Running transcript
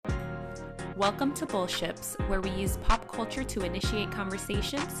Welcome to Bullships, where we use pop culture to initiate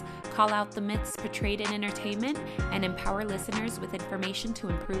conversations, call out the myths portrayed in entertainment, and empower listeners with information to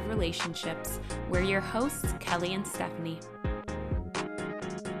improve relationships. We're your hosts, Kelly and Stephanie.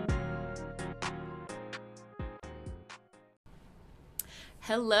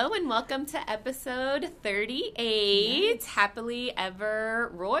 Hello and welcome to episode 38, yes. Happily Ever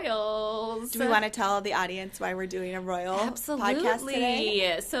Royals. Do we want to tell the audience why we're doing a royal podcast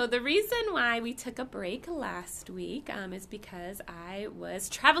today? So the reason why we took a break last week is because I was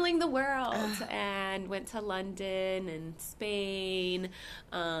traveling the world and went to London and Spain.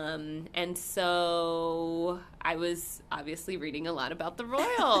 And so I was obviously reading a lot about the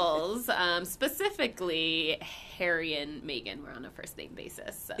royals, specifically Harry and Meghan were on a first name basis.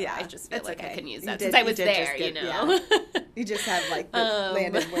 So yeah, I just feel like okay. I can use that since I was there, you know. Yeah. You just have like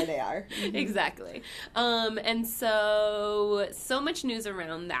landed where they are. Mm-hmm. Exactly. And so much news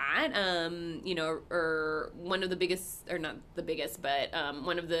around that. Or one of the biggest, or not the biggest, but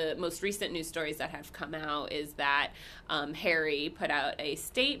one of the most recent news stories that have come out is that Harry put out a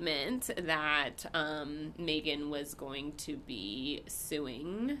statement that Meghan was going to be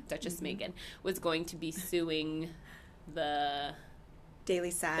suing, Duchess Meghan was going to be suing the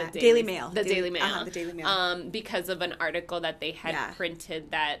Daily Mail. The Daily Mail. The Daily Mail. Because of an article that they had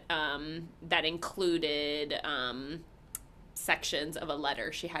printed that that included sections of a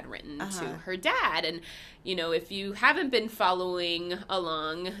letter she had written to her dad. And, you know, if you haven't been following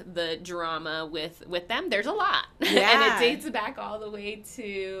along the drama with them, there's a lot. Yeah. And it dates back all the way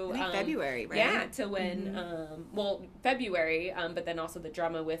to February, right? Yeah, to when, February, but then also the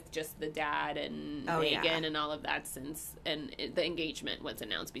drama with just the dad and Meghan and all of that the engagement was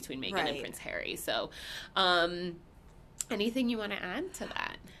announced between Meghan and Prince Harry. So, anything you want to add to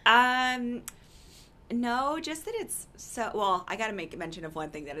that? No, just that it's so, well, I got to make a mention of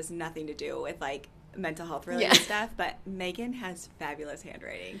one thing that has nothing to do with, like, mental health related stuff, but Meghan has fabulous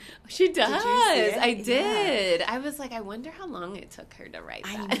handwriting. She does. Did you see it? I did. Yeah. I was like, I wonder how long it took her to write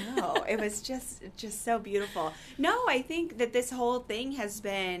that. I know. It was just so beautiful. No, I think that this whole thing has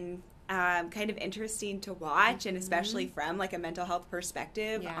been kind of interesting to watch, and especially from, like, a mental health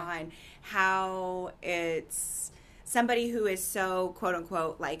perspective on how it's somebody who is so, quote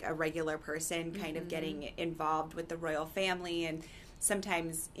unquote, like a regular person kind of getting involved with the royal family. And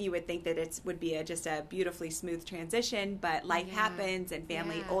sometimes you would think that it would be just a beautifully smooth transition, but life happens and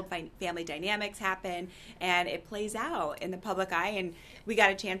old family dynamics happen, and it plays out in the public eye. And we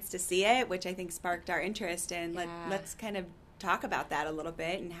got a chance to see it, which I think sparked our interest. And let's kind of talk about that a little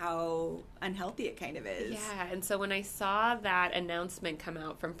bit and how unhealthy it kind of is. Yeah, and so when I saw that announcement come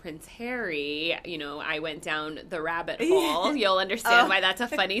out from Prince Harry, you know, I went down the rabbit hole. You'll understand why that's a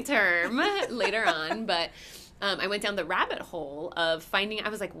funny term later on, but I went down the rabbit hole of finding, I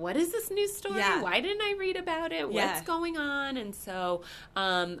was like, what is this news story? Yeah. Why didn't I read about it? What's going on? And so,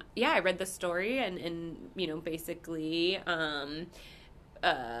 I read the story and you know, basically,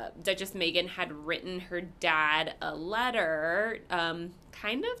 Duchess Meghan had written her dad a letter,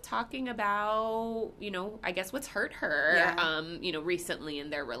 kind of talking about, you know, I guess what's hurt her, you know, recently in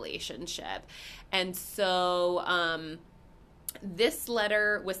their relationship. And so, this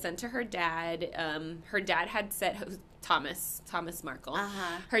letter was sent to her dad. Her dad had said, Thomas Markle.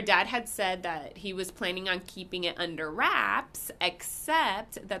 Her dad had said that he was planning on keeping it under wraps,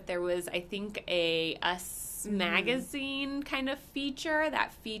 except that there was, I think, a Us magazine kind of feature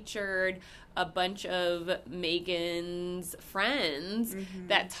that featured a bunch of Meghan's friends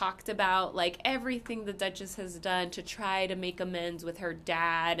that talked about, like, everything the Duchess has done to try to make amends with her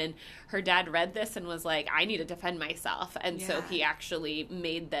dad. And her dad read this and was like, I need to defend myself. And so he actually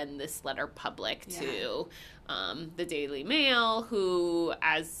made then this letter public to the Daily Mail, who,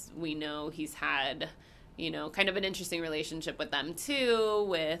 as we know, he's had, you know, kind of an interesting relationship with them too,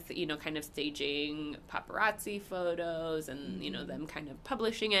 with, you know, kind of staging paparazzi photos and, you know, them kind of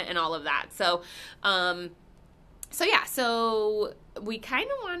publishing it and all of that. So, so we kind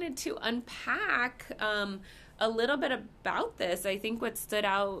of wanted to unpack a little bit about this. I think what stood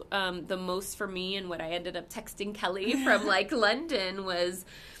out the most for me and what I ended up texting Kelly from, like, London was,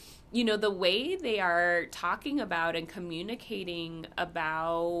 you know, the way they are talking about and communicating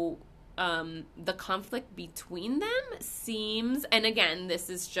about the conflict between them seems, and again, this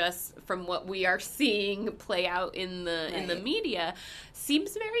is just from what we are seeing play out in the media,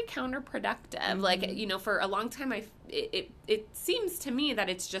 seems very counterproductive. Like, you know, for a long time, it seems to me that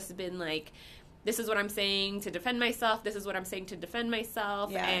it's just been like, this is what I'm saying to defend myself, this is what I'm saying to defend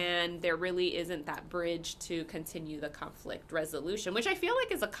myself, and there really isn't that bridge to continue the conflict resolution, which I feel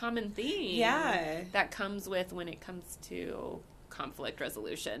like is a common theme that comes with when it comes to conflict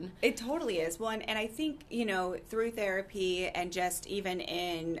resolution. It totally is. Well, and I think, through therapy and just even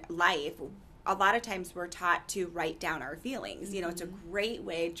in life, a lot of times we're taught to write down our feelings. It's a great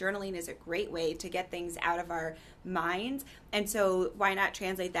way, journaling is a great way to get things out of our minds. And so why not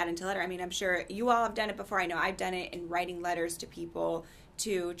translate that into letter? I mean, I'm sure you all have done it before. I know I've done it in writing letters to people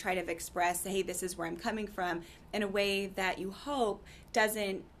to try to express, hey, this is where I'm coming from, in a way that you hope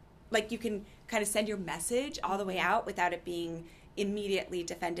doesn't, like, you can kind of send your message all the way out without it being immediately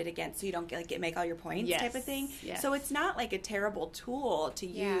defended against, so you don't make all your points type of thing. Yes. So it's not like a terrible tool to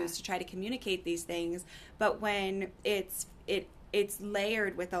use to try to communicate these things, but when it's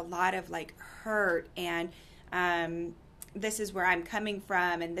layered with a lot of like hurt and this is where I'm coming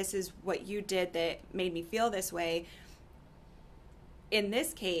from and this is what you did that made me feel this way, in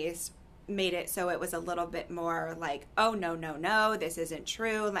this case made it so it was a little bit more like, oh, no, this isn't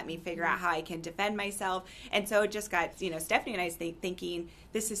true. Let me figure out how I can defend myself. And so it just got, Stephanie and I thinking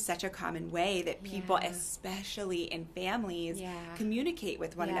this is such a common way that people, especially in families, communicate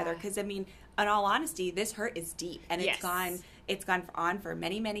with one another. Because, I mean, in all honesty, this hurt is deep and it's gone on for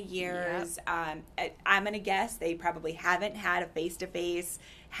many, many years. Yep. I'm going to guess they probably haven't had a face-to-face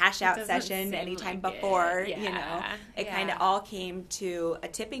hash out session anytime like before. It kind of all came to a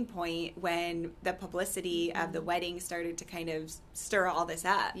tipping point when the publicity of the wedding started to kind of stir all this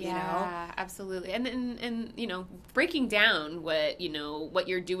up. Absolutely. And breaking down what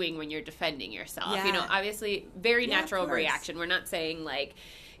you're doing when you're defending yourself. Obviously very natural reaction. We're not saying like,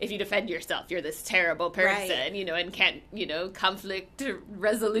 if you defend yourself, you're this terrible person, and can't, conflict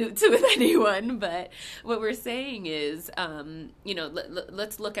resolute with anyone. But what we're saying is,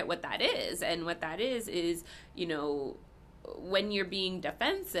 let's look at what that is. And what that is, when you're being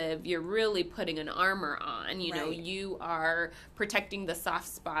defensive, you're really putting an armor on. You are protecting the soft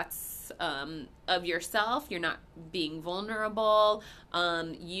spots of yourself. You're not being vulnerable.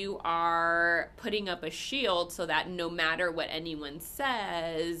 You are putting up a shield so that no matter what anyone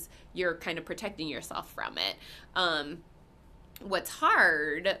says, you're kind of protecting yourself from it. What's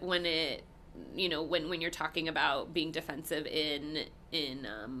hard when when you're talking about being defensive in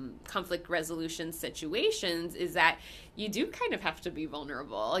conflict resolution situations is that you do kind of have to be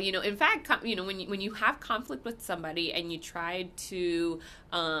vulnerable. In fact, when you have conflict with somebody and you try to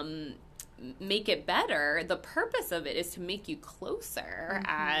make it better, the purpose of it is to make you closer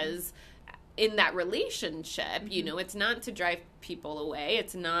as in that relationship. It's not to drive people away.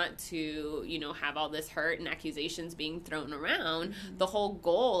 It's not to, have all this hurt and accusations being thrown around. The whole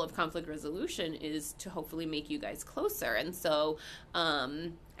goal of conflict resolution is to hopefully make you guys closer. And so,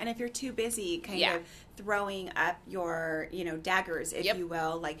 and if you're too busy kind of throwing up your, daggers, if you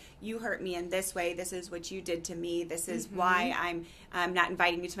will, like, you hurt me in this way, this is what you did to me, this is why I'm not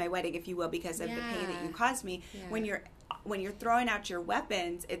inviting you to my wedding, if you will, because of the pain that you caused me. When you're throwing out your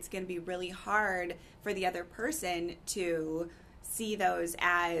weapons, it's going to be really hard for the other person to see those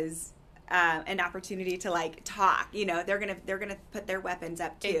as an opportunity to like talk. They're gonna put their weapons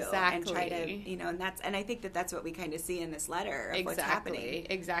up too and try to and I think that's what we kind of see in this letter of what's happening.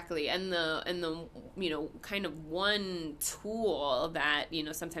 Exactly. And the kind of one tool that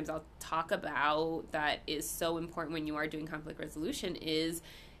sometimes I'll talk about that is so important when you are doing conflict resolution is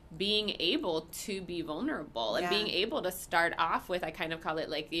being able to be vulnerable and being able to start off with, I kind of call it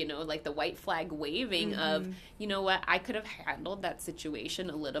like, like the white flag waving of, what, I could have handled that situation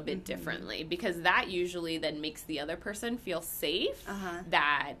a little bit differently, because that usually then makes the other person feel safe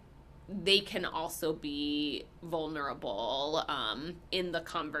that they can also be vulnerable in the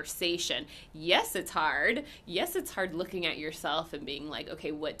conversation. Yes, it's hard. Yes, it's hard looking at yourself and being like,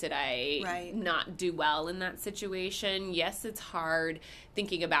 okay, what did I not do well in that situation? Yes, it's hard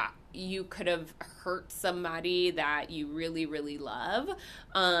thinking about you could have hurt somebody that you really, really love.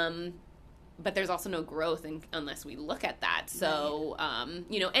 But there's also no growth unless we look at that. So,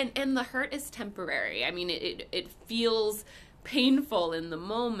 and the hurt is temporary. I mean, it feels painful in the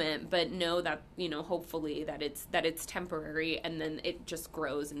moment, but know that hopefully that it's temporary, and then it just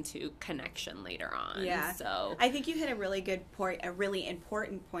grows into connection later on. So I think you hit a really good point, a really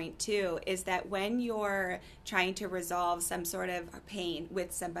important point too, is that when you're trying to resolve some sort of pain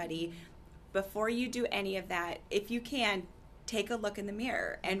with somebody, before you do any of that, if you can, take a look in the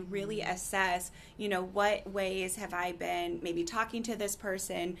mirror and really assess, what ways have I been maybe talking to this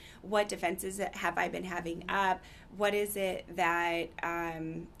person? What defenses have I been having up? What is it that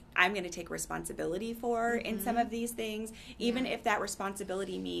I'm going to take responsibility for in some of these things, even if that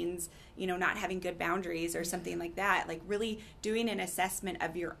responsibility means, you know, not having good boundaries or something like that. Like really doing an assessment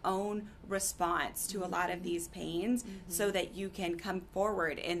of your own response to a lot of these pains so that you can come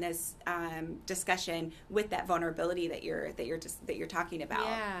forward in this discussion with that vulnerability that you're talking about.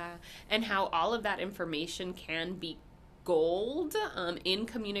 Yeah, and how all of that information can be gold in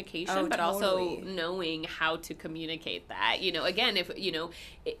communication, but also knowing how to communicate that. You know, again, if, you know,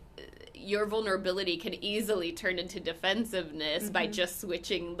 your vulnerability can easily turn into defensiveness by just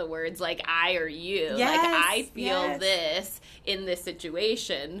switching the words like I or you. Yes, like I feel this in this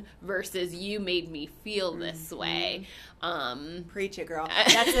situation versus you made me feel this way. Preach it, girl.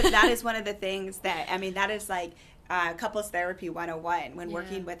 That is one of the things that, I mean, that is like couples therapy 101 when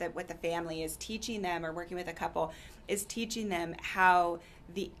working with a family, is teaching them, or working with a couple is teaching them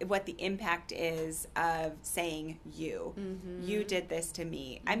what the impact is of saying you did this to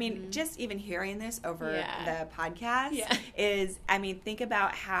me. I mean, just even hearing this over the podcast is, I mean, think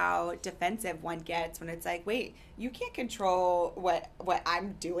about how defensive one gets when it's like, wait, you can't control what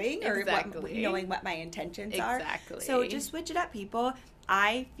I'm doing or knowing what my intentions are. So just switch it up, people.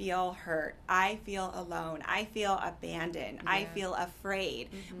 I feel hurt. I feel alone. I feel abandoned. I feel afraid.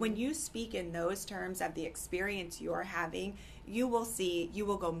 When you speak in those terms of the experience you're having, you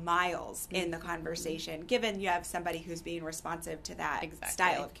will go miles in the conversation, given you have somebody who's being responsive to that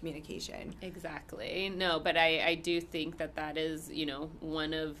style of communication. Exactly. No, but I do think that is, you know,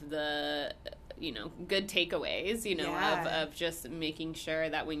 one of the, you know, good takeaways, you know, of just making sure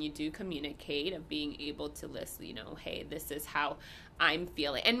that when you do communicate, of being able to list, you know, hey, this is how I'm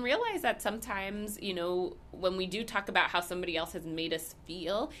feeling, and realize that sometimes, you know, when we do talk about how somebody else has made us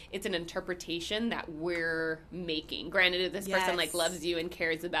feel, it's an interpretation that we're making. Granted, if this person like loves you and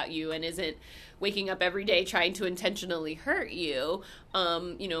cares about you and isn't waking up every day trying to intentionally hurt you,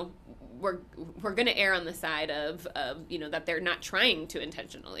 you know, we're going to err on the side of, you know, that they're not trying to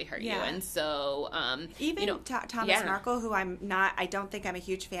intentionally hurt you. And so, even, you know, Thomas Markle, who I don't think I'm a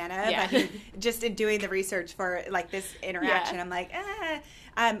huge fan of, but he, just in doing the research for like this interaction, I'm like,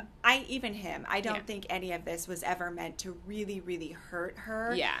 I don't think any of this was ever meant to really, really hurt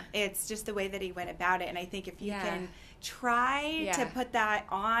her. It's just the way that he went about it. And I think if you can try to put that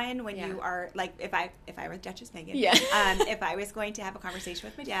on when you are, like, if I were Duchess Megan, if I was going to have a conversation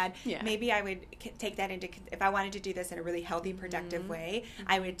with my dad, maybe I would take that into, if I wanted to do this in a really healthy, productive way,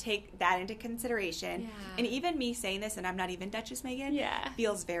 I would take that into consideration. And even me saying this, and I'm not even Duchess Megan,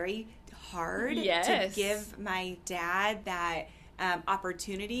 feels very hard to give my dad that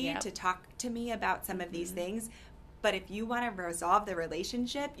opportunity to talk to me about some of these things. But if you want to resolve the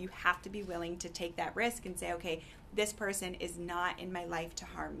relationship, you have to be willing to take that risk and say, okay, this person is not in my life to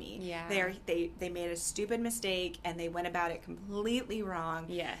harm me. They made a stupid mistake and they went about it completely wrong.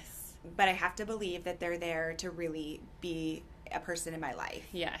 But I have to believe that they're there to really be a person in my life.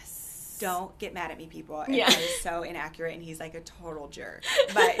 Don't get mad at me, people. That is so inaccurate, and he's like a total jerk.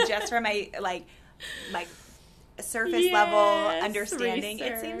 But just from my like surface level understanding,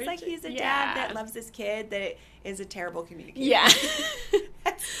 it seems like he's a dad that loves his kid that is a terrible communicator.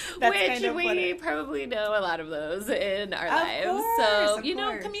 That's Which kind of we probably know a lot of those in our lives. So, you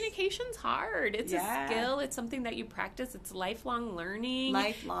know, communication's hard. It's a skill. It's something that you practice. It's lifelong learning.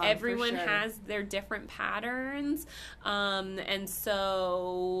 Everyone has their different patterns. And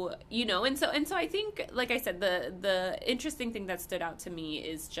so, you know, and so I think, like I said, the interesting thing that stood out to me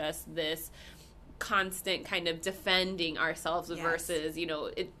is just this constant kind of defending ourselves versus, you know,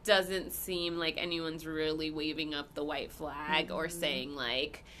 it doesn't seem like anyone's really waving up the white flag or saying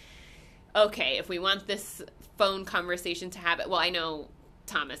like, okay, if we want this phone conversation to happen, well, I know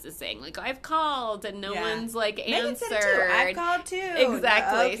Thomas is saying like, I've called and no one's like answered. I've called too.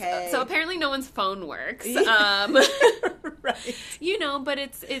 Exactly. Okay. So apparently no one's phone works. Right. You know, but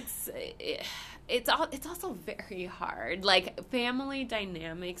it's also very hard. Like, family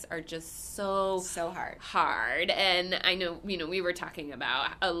dynamics are just so hard. And I know, you know, we were talking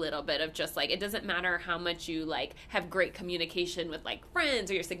about a little bit of just like, it doesn't matter how much you like have great communication with like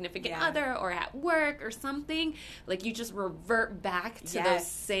friends or your significant other or at work or something, like you just revert back to those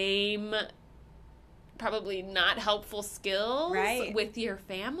same probably not helpful skills with your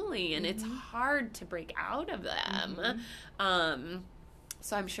family, and it's hard to break out of them.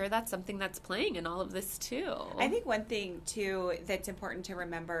 So I'm sure that's something that's playing in all of this too. I think one thing too that's important to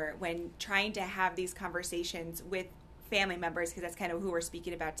remember when trying to have these conversations with family members, because that's kind of who we're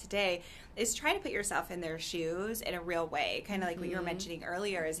speaking about today, is try to put yourself in their shoes in a real way. Kind of like what you were mentioning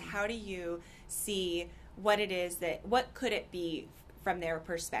earlier, is how do you see what it is what could it be from their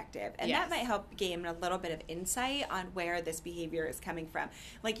perspective. And that might help gain a little bit of insight on where this behavior is coming from.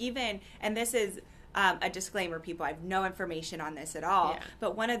 Like even, and this is a disclaimer, people, I have no information on this at all.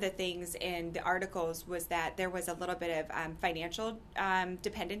 But one of the things in the articles was that there was a little bit of financial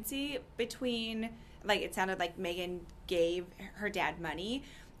dependency between, like, it sounded like Meghan gave her dad money.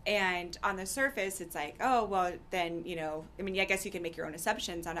 And on the surface, it's like, oh, well, then, you know, I mean, I guess you can make your own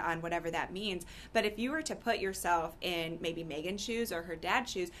assumptions on whatever that means. But if you were to put yourself in maybe Meghan's shoes or her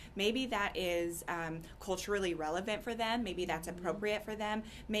dad's shoes, maybe that is culturally relevant for them. Maybe that's appropriate for them.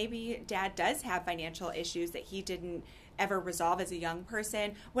 Maybe dad does have financial issues that he didn't ever resolve as a young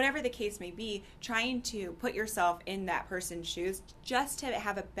person. Whatever the case may be, trying to put yourself in that person's shoes just to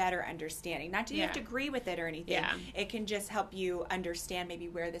have a better understanding. Not that you have to agree with it or anything. It can just help you understand maybe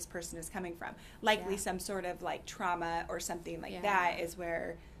where this person is coming from. Likely some sort of like trauma or something like that is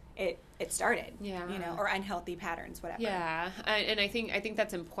where it started, you know, or unhealthy patterns, whatever. And I think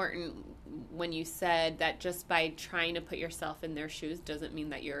that's important when you said that just by trying to put yourself in their shoes doesn't mean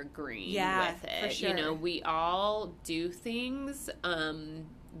that you're agreeing with it. For sure. You know, we all do things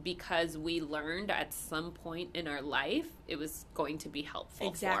because we learned at some point in our life it was going to be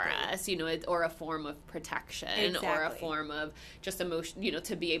helpful for us, you know, or a form of protection or a form of just emotion, you know,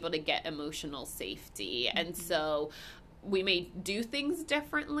 to be able to get emotional safety. And so we may do things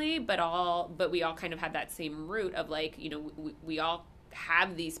differently, but we all kind of have that same root of like, you know, we all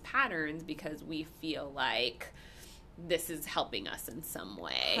have these patterns because we feel like this is helping us in some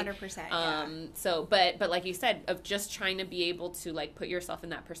way. 100%. So, but like you said, of just trying to be able to like put yourself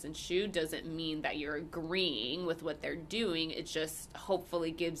in that person's shoe doesn't mean that you're agreeing with what they're doing. It just hopefully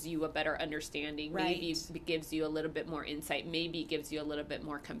gives you a better understanding. Right. Maybe it gives you a little bit more insight. Maybe it gives you a little bit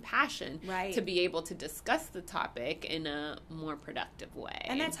more compassion to be able to discuss the topic in a more productive way.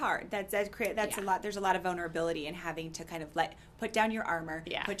 And that's hard. That's a lot. There's a lot of vulnerability in having to kind of put down your armor,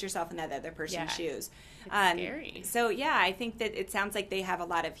 put yourself in that other person's shoes. It's scary. So I think that it sounds like they have a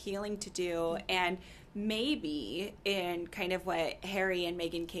lot of healing to do, and maybe in kind of what Harry and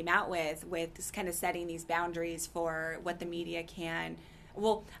Meghan came out with this kind of setting these boundaries for what the media can.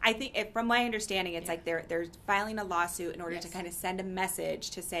 Well, I think from my understanding, it's like they're filing a lawsuit in order to kind of send a message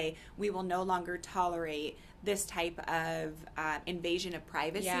to say we will no longer tolerate this type of invasion of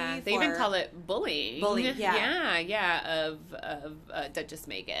privacy. Yeah, they even call it bullying. Of Duchess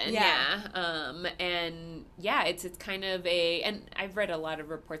Meghan. And it's kind of and I've read a lot of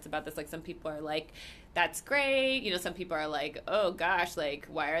reports about this. Like some people are like, that's great. You know, some people are like, oh gosh, like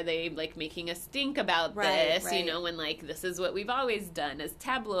why are they like making a stink about this? You know, when like this is what we've always done as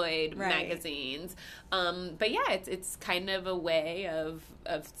tabloid magazines. But it's kind of a way of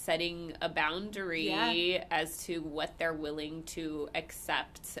setting a boundary as to what they're willing to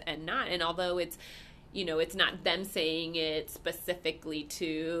accept and not. And although it's, you know, it's not them saying it specifically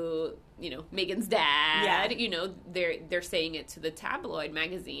to, you know, Meghan's dad, you know, they're saying it to the tabloid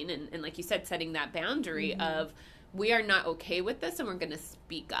magazine. And like you said, setting that boundary of we are not okay with this and we're going to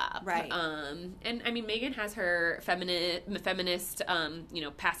speak up. And I mean, Meghan has her feminist, you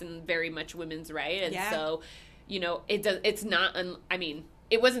know, passing very much women's right. And so, you know, it's not, I mean,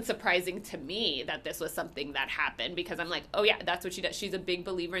 it wasn't surprising to me that this was something that happened because I'm like, oh yeah, that's what she does. She's a big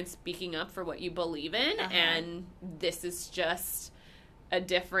believer in speaking up for what you believe in. And this is just a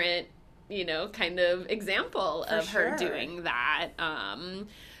different, you know, kind of example of her doing that.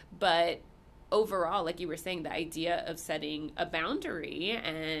 But overall, like you were saying, the idea of setting a boundary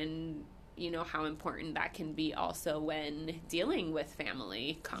and, you know, how important that can be also when dealing with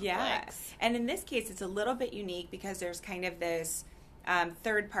family conflicts. And in this case, it's a little bit unique because there's kind of this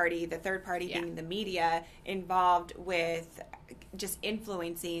third party being the media, involved with just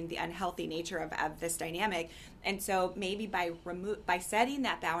influencing the unhealthy nature of this dynamic. And so maybe by setting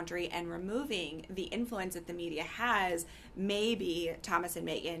that boundary and removing the influence that the media has, maybe Thomas and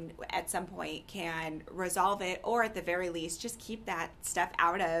Meghan at some point can resolve it, or at the very least just keep that stuff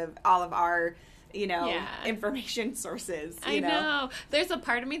out of all of our, you know, information sources. I know. There's a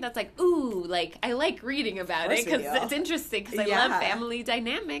part of me that's like, ooh, like, I like reading about it because it's interesting because I love family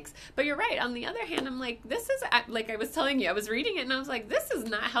dynamics. But you're right. On the other hand, I'm like, this is, like I was telling you, I was reading it and I was like, this is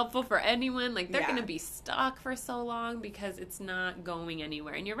not helpful for anyone. Like, they're going to be stuck for so long because it's not going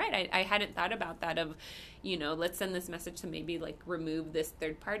anywhere. And you're right. I hadn't thought about that of, you know, let's send this message to maybe, like, remove this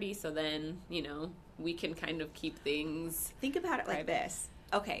third party so then, you know, we can kind of keep things Think about it private. Like this.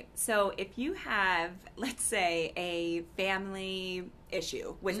 Okay, so if you have, let's say, a family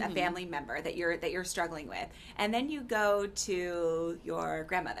issue with a family member that you're struggling with, and then you go to your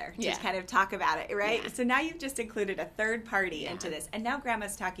grandmother to kind of talk about it, right? So now you've just included a third party into this, and now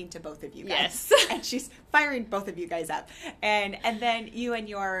grandma's talking to both of you guys, and she's firing both of you guys up, and then you and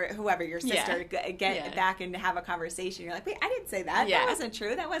your whoever your sister get back and have a conversation. You're like, wait, I didn't say that. That wasn't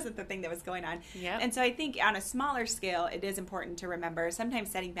true. That wasn't the thing that was going on. And so I think on a smaller scale, it is important to remember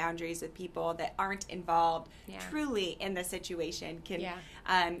sometimes setting boundaries with people that aren't involved truly in the situation can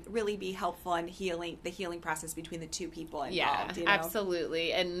really be helpful in the healing process between the two people involved. You know?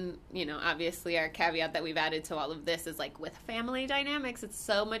 Absolutely. And, you know, obviously our caveat that we've added to all of this is like with family dynamics, it's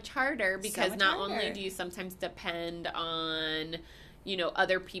so much harder because only do you sometimes depend on, you know,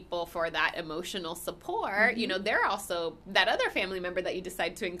 other people for that emotional support, you know, they're also, that other family member that you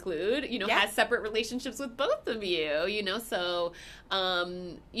decide to include, you know, has separate relationships with both of you, you know, so,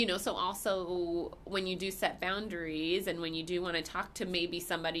 so also when you do set boundaries and when you do want to talk to maybe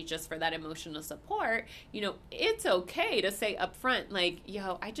somebody just for that emotional support, you know, it's okay to say up front, like,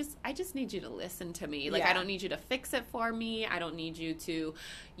 yo, I just need you to listen to me. Like, I don't need you to fix it for me. I don't need you to,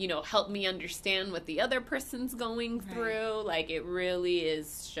 you know, help me understand what the other person's going through. Like, it really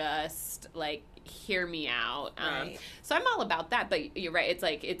is just like, hear me out. So I'm all about that, but you're right. It's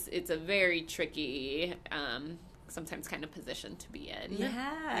like, it's a very tricky, sometimes kind of position to be in.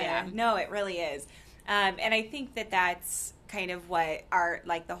 No, it really is. And I think that that's kind of what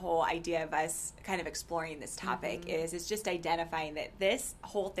the whole idea of us kind of exploring this topic is just identifying that this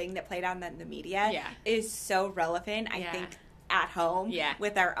whole thing that played out in the media is so relevant, I think, at home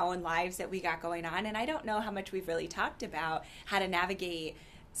with our own lives that we got going on. And I don't know how much we've really talked about how to navigate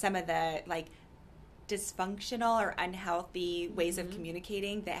some of the like dysfunctional or unhealthy ways of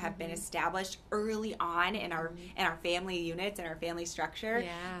communicating that have been established early on in our family units and our family structure.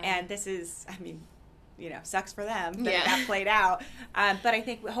 And this is, I mean, you know, sucks for them that that played out. But I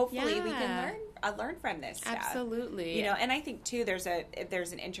think hopefully we can learn from this stuff. Absolutely. You know, and I think too there's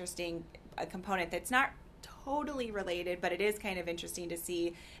an interesting component that's not totally related, but it is kind of interesting to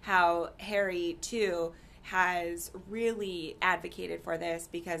see how Harry too has really advocated for this,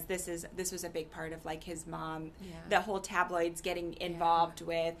 because this was a big part of like his mom, the whole tabloids getting involved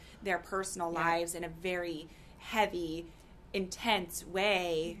with their personal lives in a very heavy, intense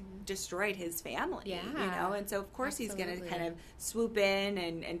way, destroyed his family, you know, and so of course he's going to kind of swoop in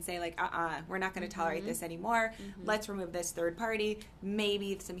and say like, we're not going to tolerate this anymore. Let's remove this third party.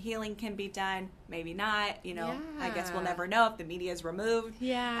 Maybe some healing can be done, maybe not, you know, I guess we'll never know if the media is removed.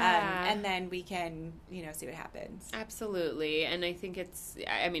 And then we can, you know, see what happens. Absolutely. And I think it's,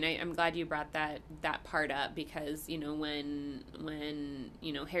 I mean, I'm glad you brought that part up, because, you know, when,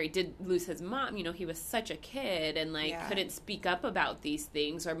 you know, Harry did lose his mom, you know, he was such a kid and like couldn't speak up about these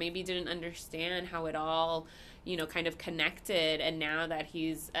things, or maybe didn't understand how it all, you know, kind of connected. And now that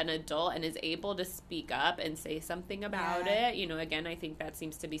he's an adult and is able to speak up and say something about it, you know, again, I think that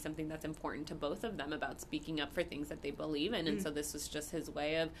seems to be something that's important to both of them, about speaking up for things that they believe in. And so this was just his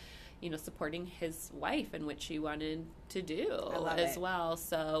way of, you know, supporting his wife and what she wanted to do as well.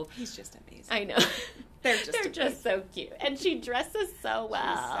 So he's just amazing. I know. They're just so cute. And she dresses so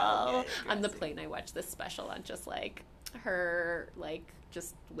well. On the plane, I watched this special on just like her like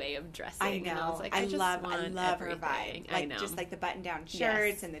just way of dressing. I know. And I was like, I love her vibe. Like, I know. Just like the button-down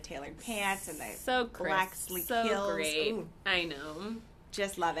shirts and the tailored pants and the black sleek heels. Great. Ooh. I know.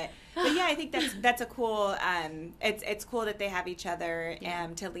 Just love it. But yeah, I think that's a cool. It's cool that they have each other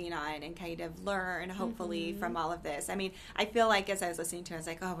to lean on and kind of learn, hopefully, from all of this. I mean, I feel like as I was listening to it, I was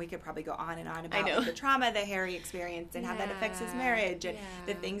like, oh, we could probably go on and on about like, the trauma that Harry experienced and how that affects his marriage and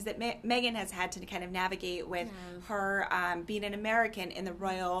the things that Meghan has had to kind of navigate with her being an American in the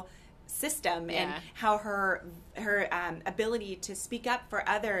royal system and how her ability to speak up for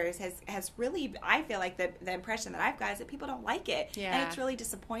others has really, I feel like the impression that I've got is that people don't like it. And it's really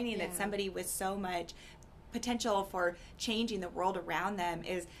disappointing that somebody with so much potential for changing the world around them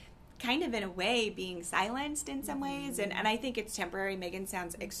is kind of in a way being silenced in some ways, and I think it's temporary. Meghan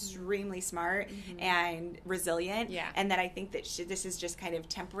sounds extremely smart and resilient, and that I think that this is just kind of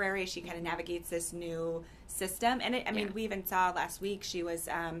temporary. She kind of navigates this new system, and I mean, we even saw last week she was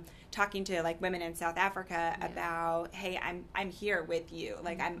talking to like women in South Africa about, hey, I'm here with you.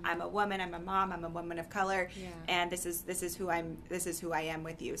 Like I'm a woman, I'm a mom, I'm a woman of color, and this is who I am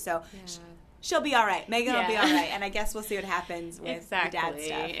with you. So. She'll be all right. Meghan will be all right, and I guess we'll see what happens with the dad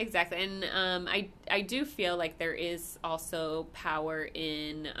stuff. Exactly, and I do feel like there is also power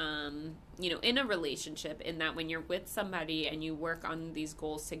in in a relationship, in that when you're with somebody and you work on these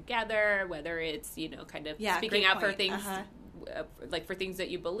goals together, whether it's kind of speaking out for things like for things that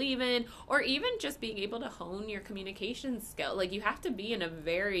you believe in, or even just being able to hone your communication skill. Like, you have to be in a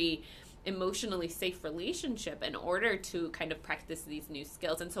very emotionally safe relationship in order to kind of practice these new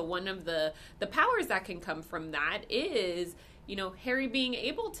skills. And so one of the powers that can come from that is, you know, Harry being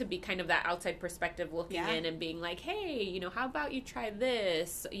able to be kind of that outside perspective looking in and being like, hey, you know, how about you try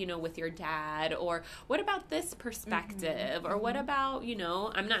this, you know, with your dad? Or what about this perspective? Or what about, you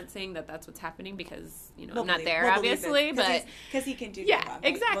know, I'm not saying that that's what's happening because, you know, I'm not there, obviously. But because he can do yeah,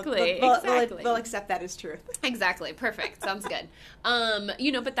 exactly. Exactly. We'll accept that as truth. Exactly. Perfect. Sounds good.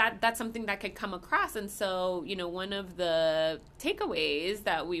 You know, but that's something that could come across. And so, you know, one of the takeaways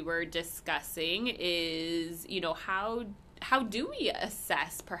that we were discussing is, you know, how do we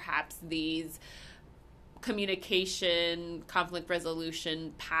assess perhaps these communication, conflict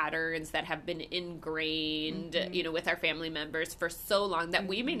resolution patterns that have been ingrained, you know, with our family members for so long that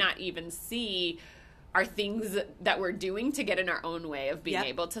we may not even see are things that we're doing to get in our own way of being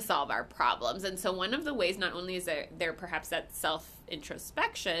able to solve our problems. And so one of the ways, not only is there perhaps that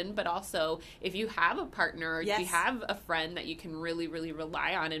self-introspection, but also if you have a partner or if you have a friend that you can really, really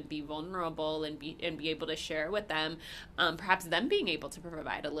rely on and be vulnerable and be able to share with them, perhaps them being able to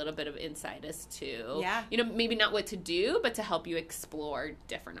provide a little bit of insight as to, you know, maybe not what to do, but to help you explore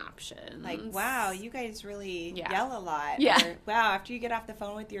different options. Like, wow, you guys really yell a lot. Yeah. Or, wow, after you get off the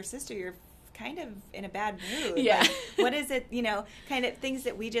phone with your sister, you're kind of in a bad mood. Yeah. Like, what is it, you know, kind of things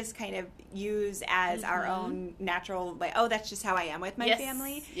that we just kind of use as our own natural, like, oh, that's just how I am with my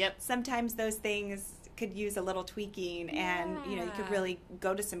family. Yep. Sometimes those things could use a little tweaking and, you know, you could really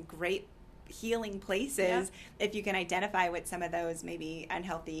go to some great healing places if you can identify what some of those maybe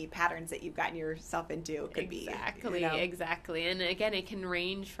unhealthy patterns that you've gotten yourself into could be. Exactly. And again, it can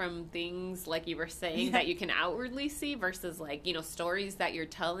range from things like you were saying that you can outwardly see versus like, you know, stories that you're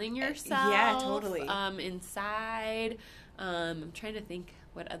telling yourself. Yeah, totally. Inside. I'm trying to think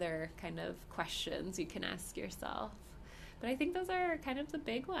what other kind of questions you can ask yourself. But I think those are kind of the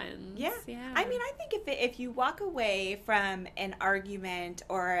big ones. Yeah. I mean, I think if you walk away from an argument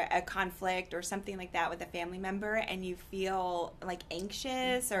or a conflict or something like that with a family member and you feel like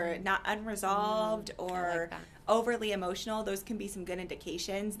anxious or not unresolved or overly emotional, those can be some good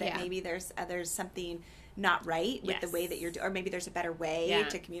indications that maybe there's something not right with the way that you're or maybe there's a better way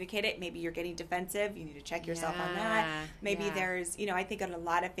to communicate it. Maybe you're getting defensive. You need to check yourself on that. Maybe there's, you know, I think in a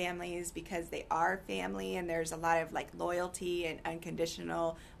lot of families, because they are family and there's a lot of like loyalty and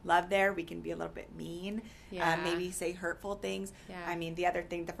unconditional love there, we can be a little bit mean, maybe say hurtful things. I mean,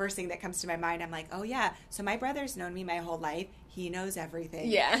 the first thing that comes to my mind, I'm like, oh yeah, so my brother's known me my whole life. He knows everything.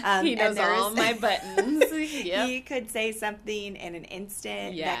 He knows all my buttons. He could say something in an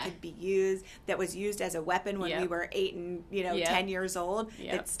instant that could be used, that was used as a weapon when we were 8 and 10 years old,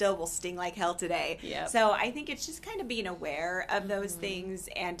 that still will sting like hell today. So I think it's just kind of being aware of those things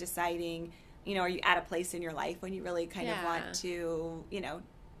and deciding, you know, are you at a place in your life when you really kind of want to, you know,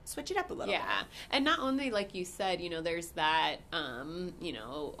 switch it up a little bit. And not only, like you said, you know, there's that, you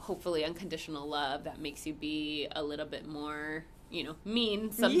know, hopefully unconditional love that makes you be a little bit more, you know,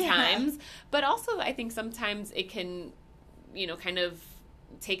 mean sometimes. But also I think sometimes it can, you know, kind of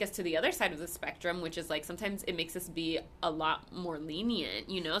take us to the other side of the spectrum, which is like sometimes it makes us be a lot more lenient,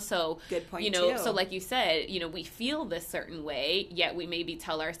 you know. So good point, you know, so like you said, you know, we feel this certain way, yet we maybe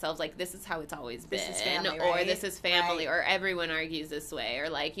tell ourselves like this is how it's always been, this is family, or this is family, or everyone argues this way, or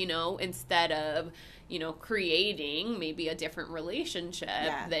like, you know, instead of, you know, creating maybe a different relationship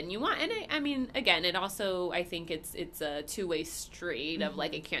than you want. And I mean, again, it also, I think it's a two-way street of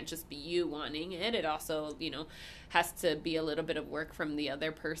like, it can't just be you wanting it. It also, you know, has to be a little bit of work from the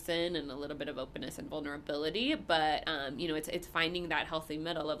other person and a little bit of openness and vulnerability. But, you know, it's finding that healthy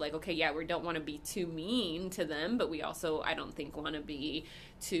middle of like, okay, we don't want to be too mean to them, but we also, I don't think, want to be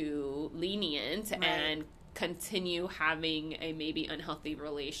too lenient and continue having a maybe unhealthy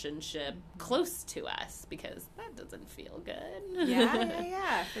relationship close to us, because that doesn't feel good.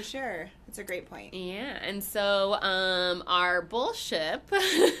 Yeah, for sure. That's a great point. Yeah, and so our bullshit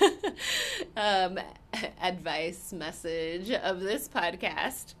advice message of this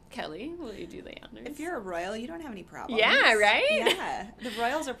podcast. Kelly, will you do the honors? If you're a royal, you don't have any problems. Yeah, right? Yeah. The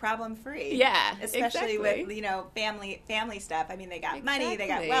royals are problem-free. Yeah, especially with, you know, family stuff. I mean, they got money, they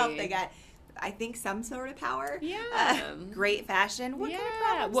got wealth, they got, I think, some sort of power. Yeah. Great fashion. What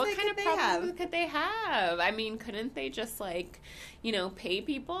kind of problems could they have? I mean, couldn't they just, like, you know, pay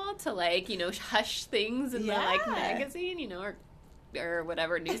people to, like, you know, hush things in the, like, magazine, you know, or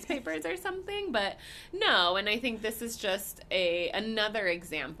whatever, newspapers or something? But no, and I think this is just another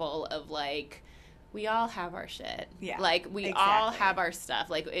example of, like, we all have our shit. Yeah. Like, we all have our stuff.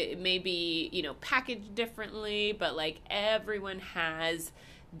 Like, it may be, you know, packaged differently, but, like, everyone has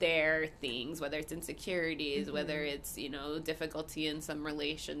their things, whether it's insecurities, whether it's, you know, difficulty in some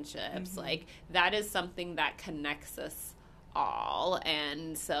relationships. Like, that is something that connects us all.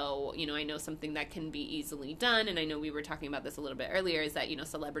 And so, you know, I know something that can be easily done, and I know we were talking about this a little bit earlier, is that, you know,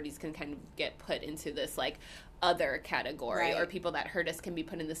 celebrities can kind of get put into this, like, other category, or people that hurt us can be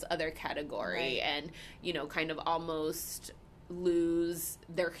put in this other category, and, you know, kind of almost lose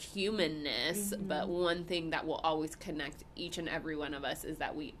their humanness. But one thing that will always connect each and every one of us is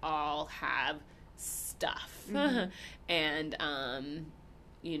that we all have stuff. And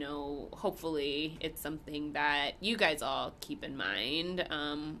you know, hopefully it's something that you guys all keep in mind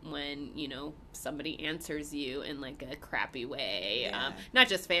when, you know, somebody answers you in, like, a crappy way. Not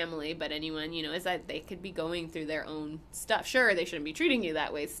just family, but anyone, you know, is that they could be going through their own stuff. Sure, they shouldn't be treating you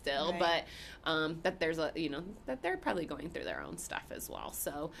that way still, but that there's a, you know, that they're probably going through their own stuff as well.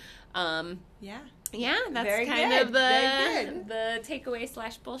 So, yeah, that's Very kind good. of the takeaway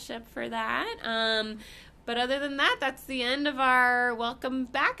 / bullship for that. But other than that, that's the end of our welcome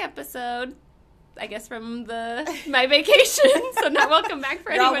back episode, I guess, from my vacation. So not welcome back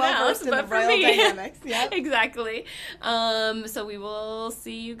for anyone else, but for me. Dynamics. Yep. Exactly. So we will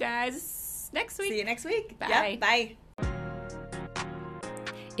see you guys next week. See you next week. Bye. Yep. Bye.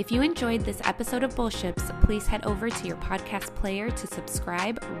 If you enjoyed this episode of Bullships, please head over to your podcast player to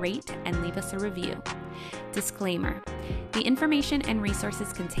subscribe, rate, and leave us a review. Disclaimer: the information and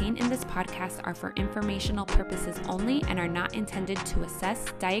resources contained in this podcast are for informational purposes only and are not intended to assess,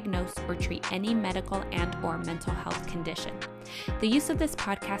 diagnose, or treat any medical and/or mental health condition. The use of this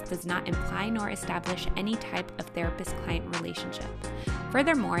podcast does not imply nor establish any type of therapist-client relationship.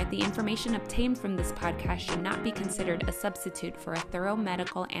 Furthermore, the information obtained from this podcast should not be considered a substitute for a thorough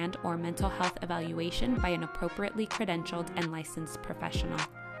medical and/or mental health evaluation by an appropriately credentialed and licensed professional.